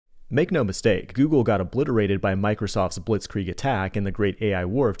Make no mistake, Google got obliterated by Microsoft's blitzkrieg attack in the great AI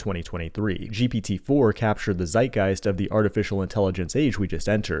war of 2023. GPT-4 captured the zeitgeist of the artificial intelligence age we just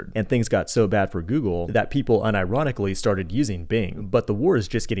entered, and things got so bad for Google that people unironically started using Bing. But the war is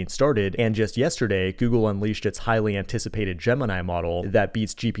just getting started, and just yesterday, Google unleashed its highly anticipated Gemini model that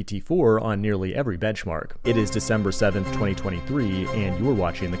beats GPT-4 on nearly every benchmark. It is December 7th, 2023, and you're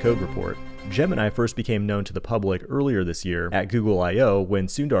watching The Code Report. Gemini first became known to the public earlier this year at Google I/O when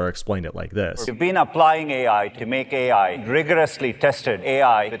Sundar explained it like this. We've been applying AI to make AI rigorously tested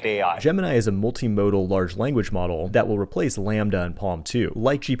AI with AI. Gemini is a multimodal large language model that will replace Lambda and Palm 2.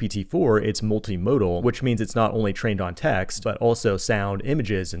 Like GPT-4, it's multimodal, which means it's not only trained on text, but also sound,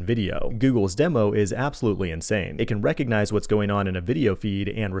 images, and video. Google's demo is absolutely insane. It can recognize what's going on in a video feed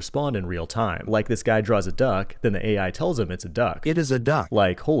and respond in real time. Like this guy draws a duck, then the AI tells him it's a duck. It is a duck.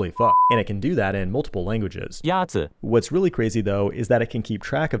 Like, holy fuck. And it can do that in multiple languages. 鸭子. What's really crazy though is that it can keep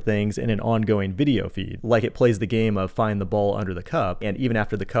track of things in an ongoing video feed. Like it plays the game of find the ball under the cup, and even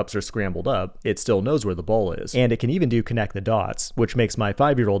after the cups are scrambled up, it still knows where the ball is. And it can even do connect the dots, which makes my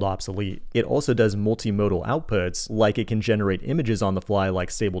 5-year-old obsolete. It also does multimodal outputs, like it can generate images on the fly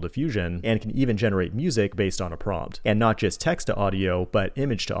like Stable Diffusion, and can even generate music based on a prompt. And not just text to audio, but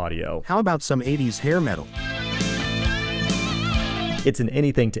image to audio. How about some 80s hair metal? It's an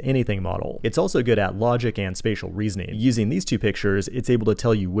anything-to-anything model. It's also good at logic and spatial reasoning. Using these two pictures, it's able to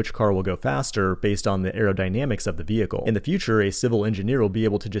tell you which car will go faster based on the aerodynamics of the vehicle. In the future, a civil engineer will be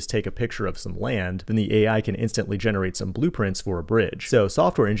able to just take a picture of some land, then the AI can instantly generate some blueprints for a bridge. So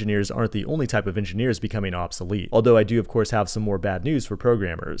software engineers aren't the only type of engineers becoming obsolete. Although I do of course have some more bad news for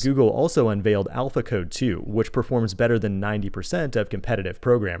programmers. Google also unveiled AlphaCode 2, which performs better than 90% of competitive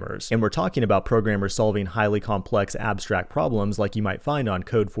programmers. And we're talking about programmers solving highly complex abstract problems like you might find on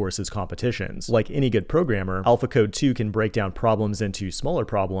Codeforce's competitions. Like any good programmer, AlphaCode 2 can break down problems into smaller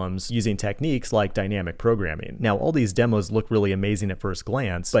problems using techniques like dynamic programming. Now, all these demos look really amazing at first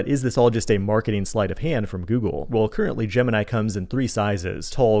glance, but is this all just a marketing sleight of hand from Google? Well, currently Gemini comes in 3 sizes: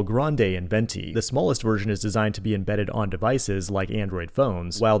 tall, grande, and venti. The smallest version is designed to be embedded on devices like Android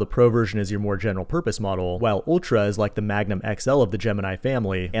phones, while the Pro version is your more general purpose model, while Ultra is like the Magnum XL of the Gemini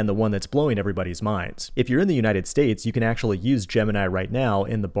family and the one that's blowing everybody's minds. If you're in the United States, you can actually use Gemini right now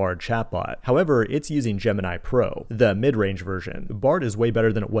in the Bard chatbot. However, it's using Gemini Pro, the mid-range version. Bard is way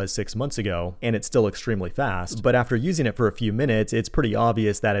better than it was 6 months ago, and it's still extremely fast, but after using it for a few minutes, it's pretty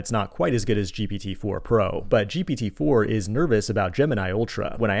obvious that it's not quite as good as GPT-4 Pro. But GPT-4 is nervous about Gemini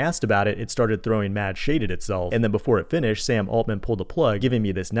Ultra. When I asked about it, it started throwing mad shade at itself, and then before it finished, Sam Altman pulled the plug, giving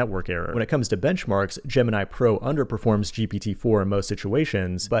me this network error. When it comes to benchmarks, Gemini Pro underperforms GPT-4 in most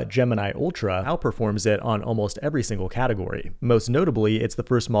situations, but Gemini Ultra outperforms it on almost every single category. Most notably, it's the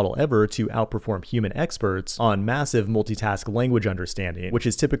first model ever to outperform human experts on massive multitask language understanding, which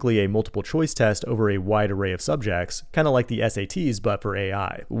is typically a multiple choice test over a wide array of subjects, kind of like the SATs but for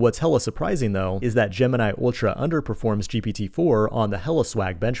AI. What's hella surprising though is that Gemini Ultra underperforms GPT-4 on the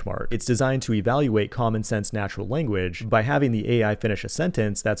HelloSwag benchmark. It's designed to evaluate common sense natural language by having the AI finish a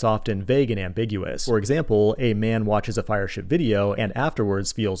sentence that's often vague and ambiguous. For example, a man watches a fireship video and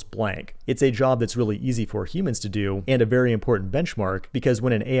afterwards feels blank. It's a job that's really easy for humans to do and a very important benchmark, because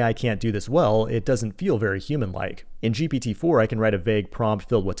when an AI can't do this well, it doesn't feel very human-like. In GPT-4, I can write a vague prompt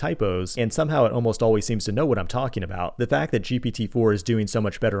filled with typos, and somehow it almost always seems to know what I'm talking about. The fact that GPT-4 is doing so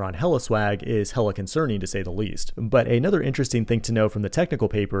much better on HelloSwag is hella concerning to say the least. But another interesting thing to know from the technical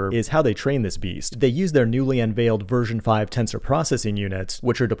paper is how they train this beast. They use their newly unveiled version 5 tensor processing units,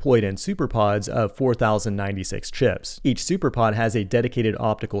 which are deployed in superpods of 4096 chips. Each superpod has a dedicated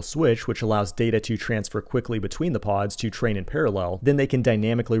optical switch which allows data to transfer quickly between the pods to train in parallel. Then they can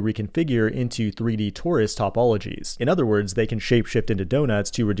dynamically reconfigure into 3D torus topologies. In other words, they can shapeshift into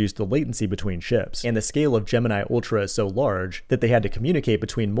donuts to reduce the latency between chips. And the scale of Gemini Ultra is so large that they had to communicate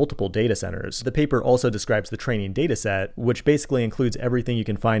between multiple data centers. The paper also describes the training dataset, which basically includes everything you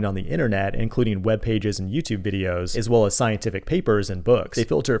can find on the internet, including web pages and YouTube videos, as well as scientific papers and books. They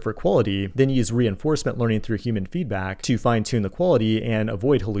filter it for quality, then use reinforcement learning through human feedback to fine-tune the quality and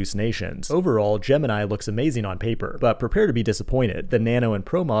avoid hallucinations. Overall, Gemini looks amazing on paper, but prepare to be disappointed. The Nano and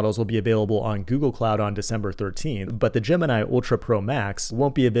Pro models will be available on Google Cloud on December 13th, but the Gemini Ultra Pro Max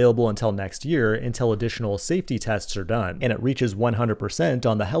won't be available until next year until additional safety tests are done, and it reaches 100%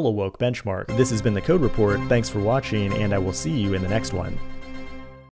 on the HelloWoke benchmark. This has been the Code Report. Thanks for watching, and I will see you in the next one.